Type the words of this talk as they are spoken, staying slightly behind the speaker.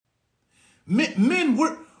Men,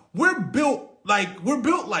 we're built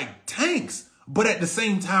like tanks, but at the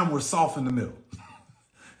same time we're soft in the middle.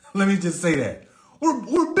 Let me just say that.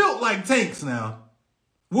 We're built like tanks now.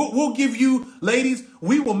 We'll give you, ladies,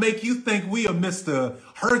 we will make you think we are Mr.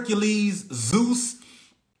 Hercules, Zeus,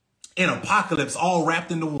 and Apocalypse all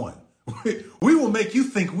wrapped into one. We will make you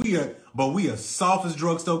think we are soft as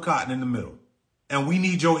drugstore cotton in the middle. And we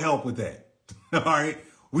need your help with that. All right?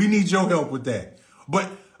 We need your help with that. But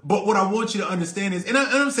what I want you to understand is, and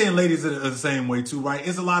I'm saying ladies are the same way too, right?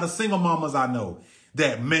 It's a lot of single mamas I know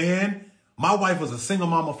that, man, my wife was a single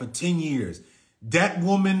mama for 10 years. That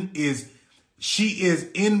woman she is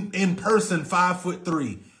in person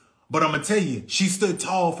 5'3", but I'm gonna tell you, she stood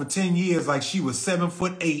tall for 10 years like she was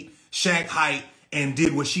 7'8", Shaq height, and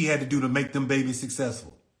did what she had to do to make them babies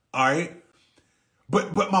successful. All right,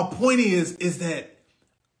 but my point is that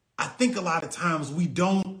I think a lot of times we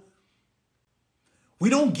don't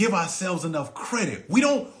give ourselves enough credit. We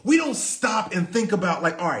don't stop and think about,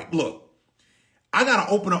 like, all right, look, I got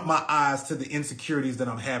to open up my eyes to the insecurities that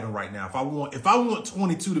I'm having right now. If I want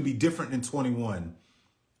 22 to be different than 21,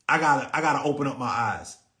 I got to open up my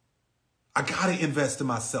eyes. I got to invest in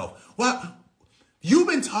myself. Well, you've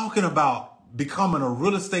been talking about becoming a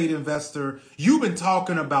real estate investor. You've been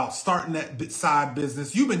talking about starting that side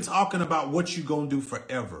business. You've been talking about what you're going to do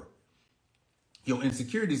forever. Your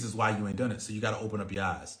insecurities is why you ain't done it. So you got to open up your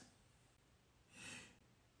eyes.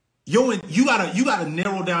 You gotta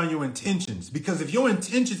narrow down your intentions, because if you're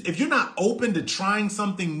not open to trying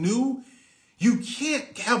something new, you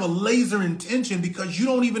can't have a laser intention because you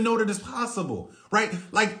don't even know that it's possible, right?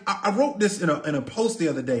 Like I wrote this in a post the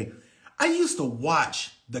other day. I used to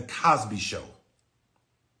watch The Cosby Show,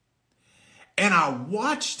 and I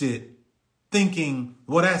watched it thinking,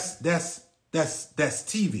 well, that's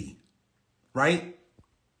TV, right?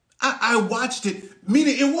 I watched it,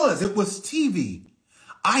 meaning it was TV.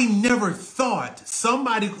 I never thought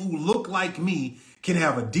somebody who looked like me can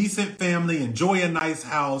have a decent family, enjoy a nice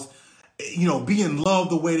house, be in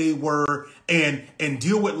love the way they were, and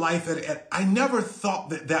deal with life. I never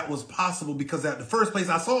thought that was possible, because at the first place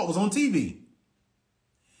I saw it was on TV.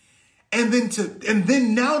 And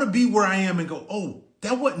then now to be where I am and go, oh,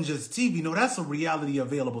 that wasn't just TV. No, that's a reality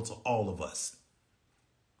available to all of us.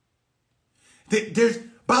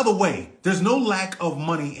 By the way, there's no lack of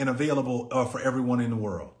money and available for everyone in the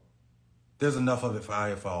world. There's enough of it for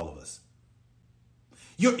all of us.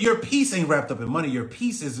 Your peace ain't wrapped up in money. Your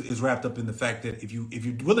peace is wrapped up in the fact that if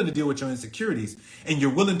you're willing to deal with your insecurities and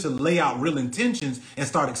you're willing to lay out real intentions and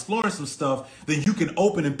start exploring some stuff, then you can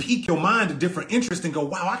open and peek your mind to different interests and go,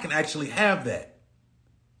 wow, I can actually have that.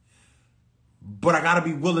 But I got to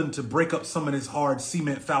be willing to break up some of this hard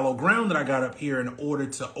cement fallow ground that I got up here in order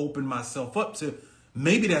to open myself up to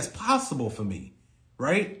maybe that's possible for me,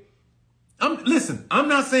 right? Listen, I'm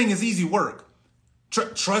not saying it's easy work.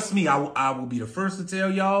 Trust me, I will be the first to tell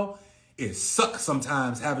y'all, it sucks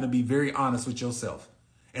sometimes having to be very honest with yourself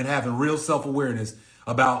and having real self-awareness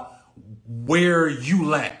about where you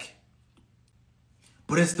lack.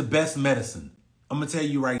 But it's the best medicine. I'm going to tell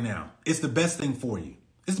you right now, it's the best thing for you.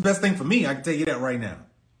 It's the best thing for me. I can tell you that right now.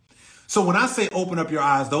 So when I say open up your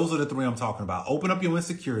eyes, those are the three I'm talking about. Open up your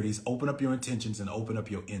insecurities, open up your intentions, and open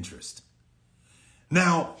up your interest.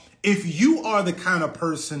 Now, if you are the kind of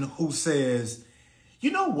person who says,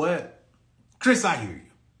 you know what, Chris, I hear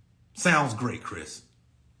you. Sounds great, Chris.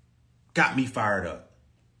 Got me fired up.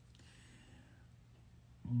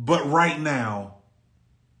 But right now,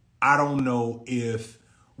 I don't know if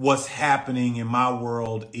what's happening in my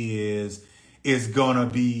world is gonna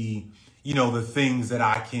be, the things that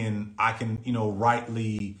I can,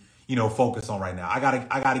 rightly, focus on right now. I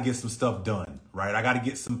gotta get some stuff done, right? I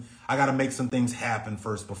gotta make some things happen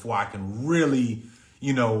first before I can really,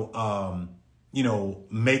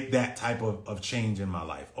 make that type of change in my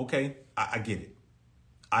life. Okay. I get it.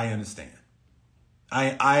 I understand.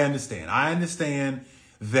 I understand. I understand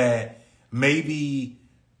that maybe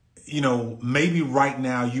right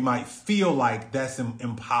now you might feel like that's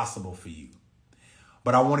impossible for you.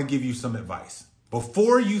 But I want to give you some advice.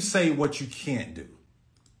 Before you say what you can't do,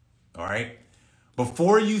 all right?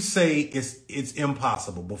 Before you say it's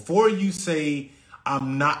impossible, before you say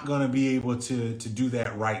I'm not going to be able to do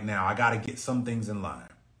that right now, I got to get some things in line.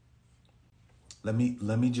 Let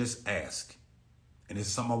me just ask, and it's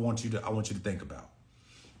something I want you to think about.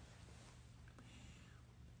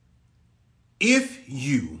 If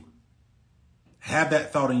you have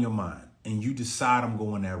that thought in your mind and you decide I'm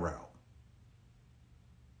going that route,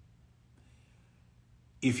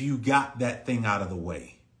 if you got that thing out of the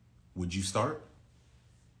way, would you start?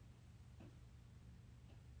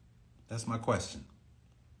 That's my question.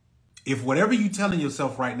 If whatever you telling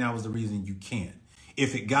yourself right now is the reason you can't,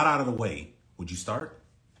 if it got out of the way, would you start?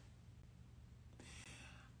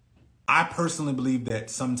 I personally believe that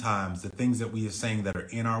sometimes the things that we are saying that are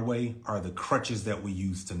in our way are the crutches that we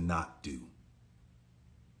use to not do.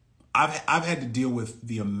 I've had to deal with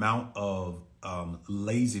the amount of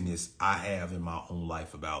laziness I have in my own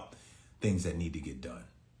life about things that need to get done.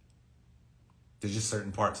 There's just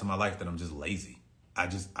certain parts of my life that I'm just lazy. I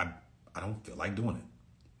don't feel like doing it.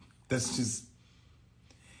 That's just,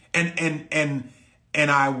 and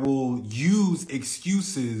I will use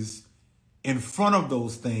excuses in front of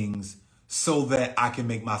those things so that I can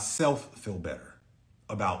make myself feel better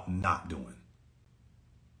about not doing.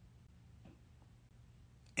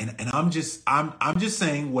 And I'm just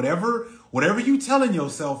saying whatever you telling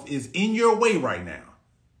yourself is in your way right now,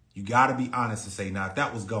 you got to be honest and say, now, if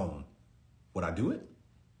that was gone, would I do it?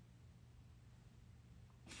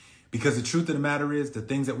 Because the truth of the matter is the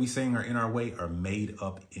things that we saying are in our way are made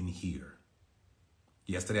up in here.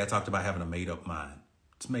 Yesterday, I talked about having a made up mind.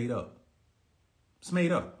 It's made up. It's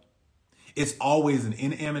made up. It's always an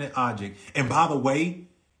inanimate object. And by the way,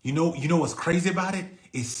 you know what's crazy about it?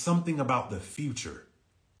 It's something about the future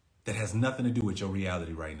that has nothing to do with your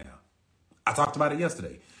reality right now. I talked about it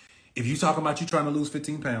yesterday. If you talking about you trying to lose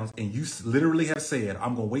 15 pounds and you literally have said,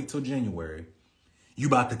 I'm going to wait till January, you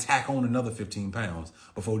about to tack on another 15 pounds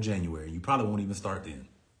before January. You probably won't even start then.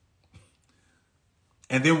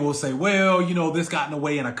 And then we'll say, well, this got in the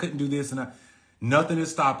way and I couldn't do this. Nothing is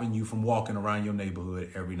stopping you from walking around your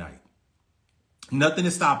neighborhood every night. Nothing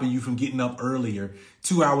is stopping you from getting up earlier,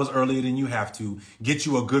 2 hours earlier than you have to, get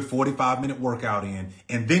you a good 45-minute workout in,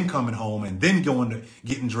 and then coming home and then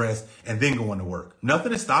getting dressed and then going to work.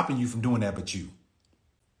 Nothing is stopping you from doing that but you.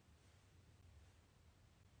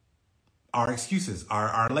 Our excuses,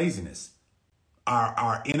 our laziness,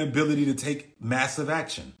 our inability to take massive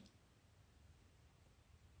action.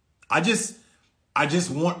 I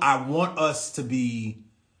want us to be,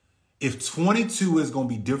 if 22 is going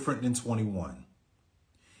to be different than 21,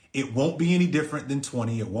 it won't be any different than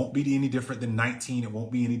 20. It won't be any different than 19. It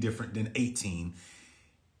won't be any different than 18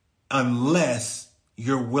 unless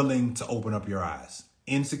you're willing to open up your eyes.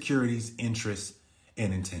 Insecurities, interests,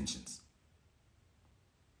 and intentions.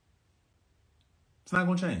 It's not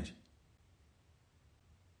going to change.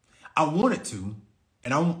 I want it to,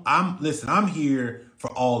 and I'm here for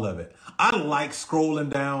all of it. I like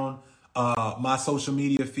scrolling down my social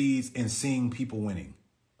media feeds and seeing people winning.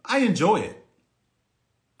 I enjoy it.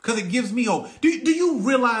 Because it gives me hope. Do you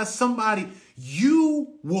realize you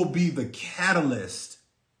will be the catalyst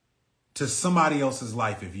to somebody else's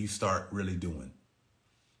life if you start really doing?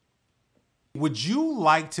 Would you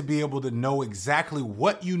like to be able to know exactly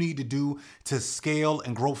what you need to do to scale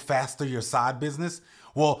and grow faster your side business?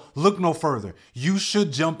 Well, look no further. You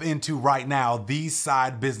should jump into right now the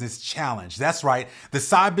Side Business Challenge. That's right. The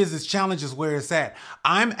Side Business Challenge is where it's at.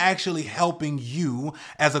 I'm actually helping you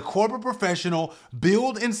as a corporate professional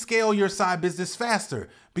build and scale your side business faster,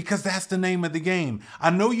 because that's the name of the game. I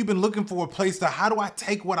know you've been looking for a place to, how do I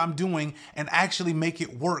take what I'm doing and actually make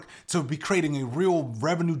it work to be creating a real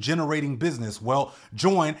revenue generating business? Well,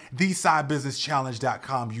 join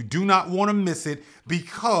thesidebusinesschallenge.com. You do not want to miss it,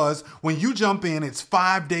 because when you jump in, it's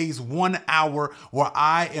 5 days, 1 hour where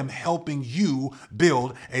I am helping you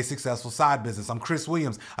build a successful side business. I'm Chris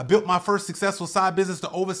Williams. I built my first successful side business to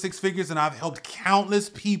over 6 figures, and I've helped countless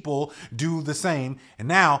people do the same. And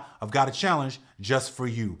now I've got a challenge just for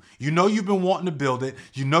you. You know you've been wanting to build it.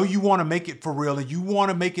 You know you want to make it for real, and you want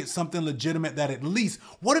to make it something legitimate that at least,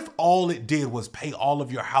 what if all it did was pay all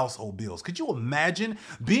of your household bills? Could you imagine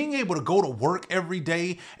being able to go to work every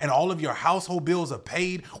day and all of your household bills are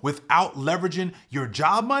paid without leveraging your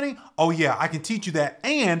job money? Oh yeah, I can teach you that.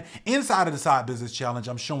 And inside of the Side Business Challenge,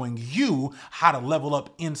 I'm showing you how to level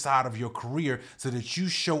up inside of your career so that you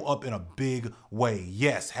show up in a big way.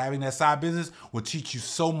 Yes, having that side business will teach you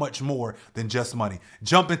so much more than just money.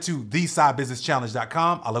 Jump into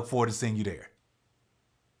thesidebusinesschallenge.com. I look forward to seeing you there.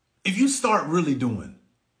 If you start really doing,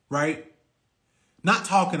 right? Not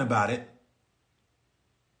talking about it,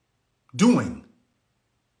 doing,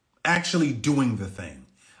 actually doing the thing.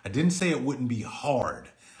 I didn't say it wouldn't be hard.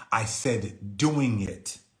 I said doing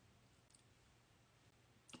it.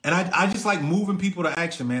 And I just like moving people to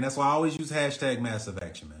action, man. That's why I always use hashtag massive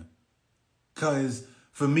action, man. Because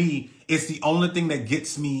for me, it's the only thing that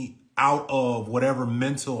gets me out of whatever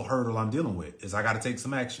mental hurdle I'm dealing with, is I got to take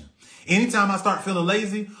some action. Anytime I start feeling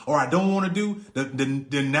lazy or I don't want to do,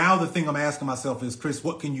 then now the thing I'm asking myself is, Chris,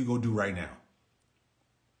 what can you go do right now?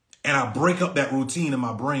 And I break up that routine in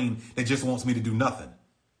my brain that just wants me to do nothing.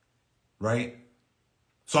 Right?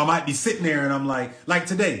 So I might be sitting there and I'm like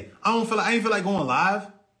today, I ain't feel like going live.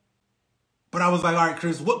 But I was like, all right,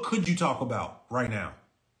 Chris, what could you talk about right now?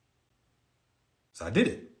 So I did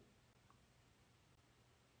it.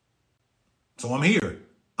 So I'm here.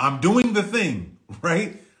 I'm doing the thing,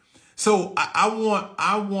 right? So I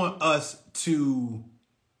want us to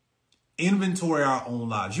inventory our own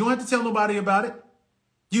lives. You don't have to tell nobody about it.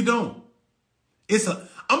 You don't. Here's something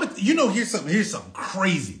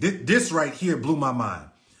crazy. This right here blew my mind.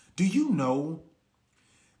 Do you know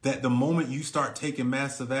that the moment you start taking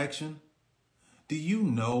massive action, do you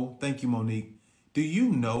know, thank you, Monique, do you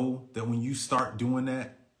know that when you start doing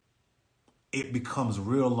that, it becomes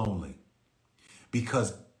real lonely?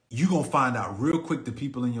 Because you're going to find out real quick the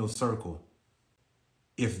people in your circle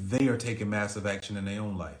if they are taking massive action in their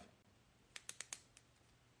own life.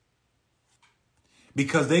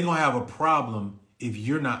 Because they're going to have a problem if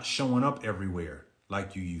you're not showing up everywhere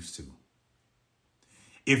like you used to.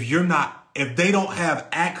 If they don't have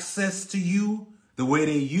access to you the way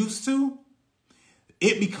they used to,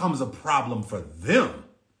 it becomes a problem for them.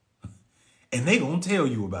 And they going to tell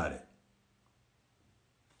you about it.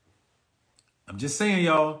 I'm just saying,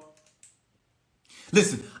 y'all.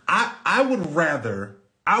 Listen, I would rather,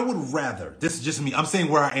 this is just me. I'm saying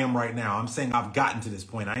where I am right now. I'm saying I've gotten to this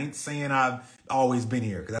point. I ain't saying I've always been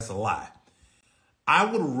here, because that's a lie. I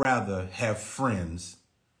would rather have friends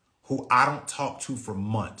who I don't talk to for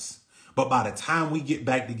months, but by the time we get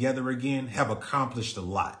back together again, have accomplished a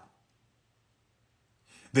lot,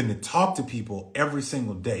 than to talk to people every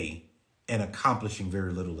single day and accomplishing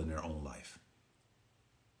very little in their own life.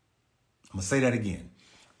 I'm going to say that again.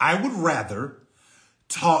 I would rather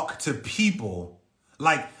talk to people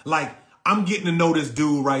like I'm getting to know this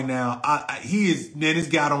dude right now. This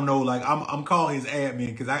guy I don't know. Like I'm calling his admin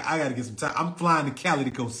because I got to get some time. I'm flying to Cali to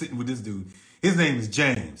go sitting with this dude. His name is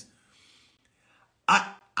James.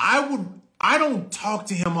 I don't talk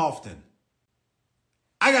to him often.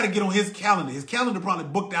 I got to get on his calendar. His calendar probably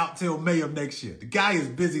booked out till May of next year. The guy is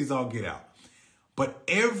busy as all get out. But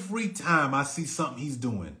every time I see something he's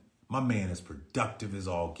doing, my man is productive as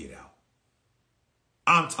all get out.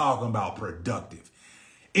 I'm talking about productive.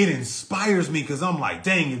 It inspires me because I'm like,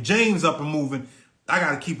 dang, if James up and moving, I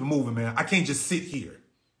got to keep it moving, man. I can't just sit here,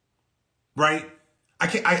 right?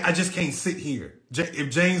 I just can't sit here. If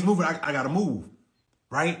James moving, I got to move,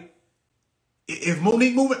 right? If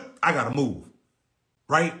Monique moving, I got to move,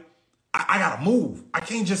 right? I got to move. I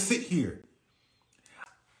can't just sit here.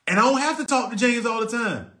 And I don't have to talk to James all the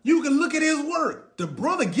time. You can look at his work. The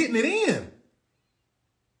brother getting it in.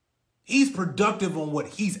 He's productive on what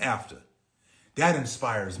he's after. That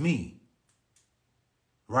inspires me,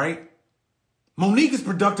 right? Monique is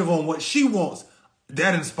productive on what she wants.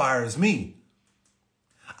 That inspires me.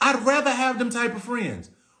 I'd rather have them type of friends.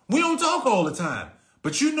 We don't talk all the time.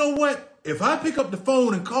 But you know what? If I pick up the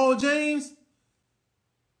phone and call James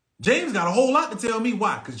got a whole lot to tell me.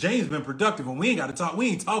 Why? Because James been productive and we ain't got to talk. We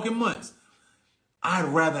ain't talking months. I'd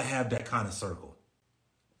rather have that kind of circle.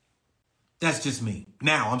 That's just me.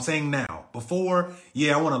 Now, I'm saying now. Before,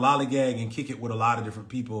 yeah, I want to lollygag and kick it with a lot of different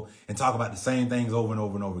people and talk about the same things over and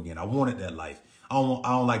over and over again. I wanted that life. I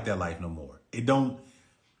don't like that life no more. It don't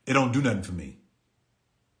do nothing for me.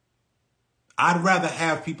 I'd rather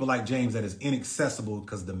have people like James that is inaccessible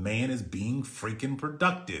because the man is being freaking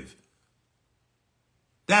productive.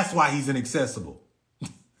 That's why he's inaccessible.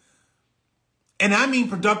 And I mean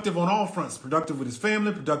productive on all fronts. Productive with his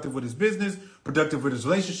family, productive with his business, productive with his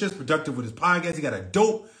relationships, productive with his podcast. He got a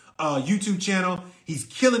dope YouTube channel. He's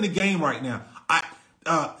killing the game right now. I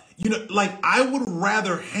would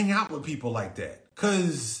rather hang out with people like that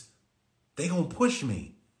because they gonna push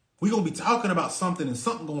me. We gonna be talking about something and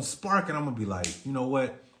something gonna spark and I'm gonna be like, you know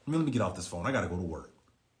what? Let me get off this phone. I gotta go to work.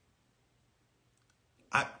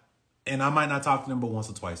 And I might not talk to them but once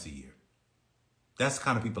or twice a year. That's the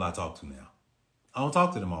kind of people I talk to now. I don't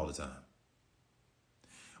talk to them all the time.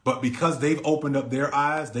 But because they've opened up their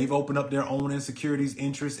eyes, they've opened up their own insecurities,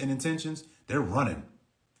 interests, and intentions, they're running.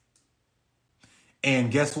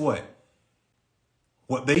 And guess what?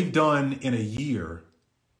 What they've done in a year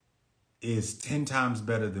is 10 times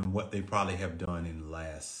better than what they probably have done in the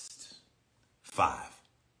last 5.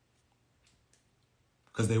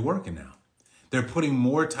 Because they're working now. They're putting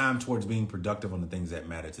more time towards being productive on the things that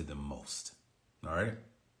matter to them most. All right?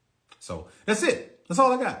 So that's it. That's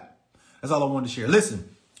all I got. That's all I wanted to share.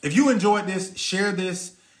 Listen, if you enjoyed this, share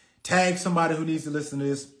this. Tag somebody who needs to listen to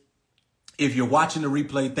this. If you're watching the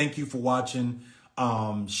replay, thank you for watching.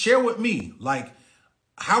 Share with me, like,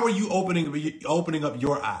 how are you opening up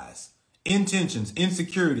your eyes? Intentions,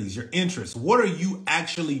 insecurities, your interests. What are you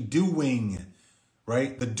actually doing,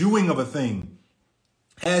 right? The doing of a thing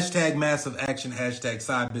Hashtag massive action, hashtag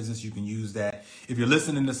side business. You can use that. If you're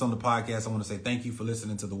listening to this on the podcast, I want to say thank you for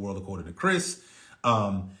listening to The World According to Chris.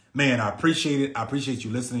 Man, I appreciate it. I appreciate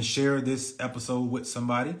you listening. Share this episode with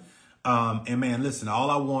somebody. And man, listen,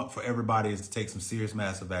 all I want for everybody is to take some serious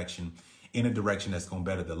massive action in a direction that's going to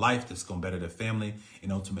better their life, that's going to better their family,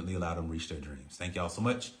 and ultimately allow them to reach their dreams. Thank y'all so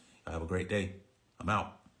much. Y'all have a great day. I'm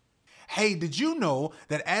out. Hey, did you know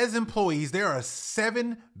that as employees, there are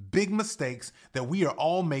 7 big mistakes that we are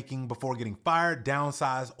all making before getting fired,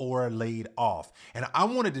 downsized, or laid off? And I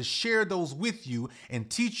wanted to share those with you and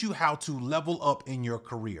teach you how to level up in your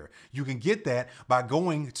career. You can get that by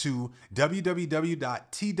going to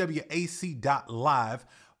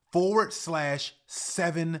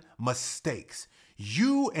www.twac.live/7 mistakes.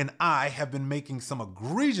 You and I have been making some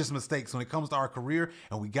egregious mistakes when it comes to our career,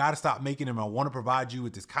 and we got to stop making them. I want to provide you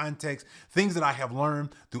with this context, things that I have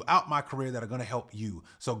learned throughout my career that are going to help you.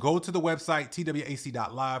 So go to the website,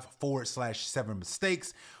 twac.live/7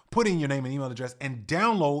 mistakes, put in your name and email address, and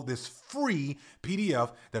download this free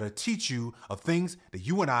PDF that'll teach you of things that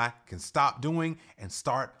you and I can stop doing and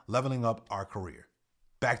start leveling up our career.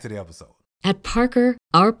 Back to the episode. At Parker,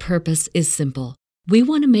 our purpose is simple. We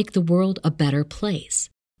want to make the world a better place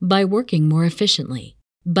by working more efficiently,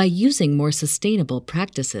 by using more sustainable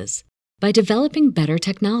practices, by developing better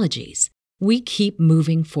technologies. We keep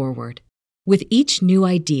moving forward. With each new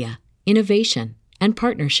idea, innovation, and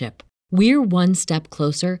partnership, we're one step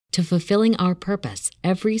closer to fulfilling our purpose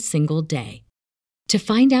every single day. To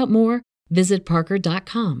find out more, visit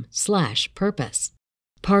parker.com/purpose.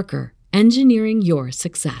 Parker, engineering your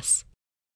success.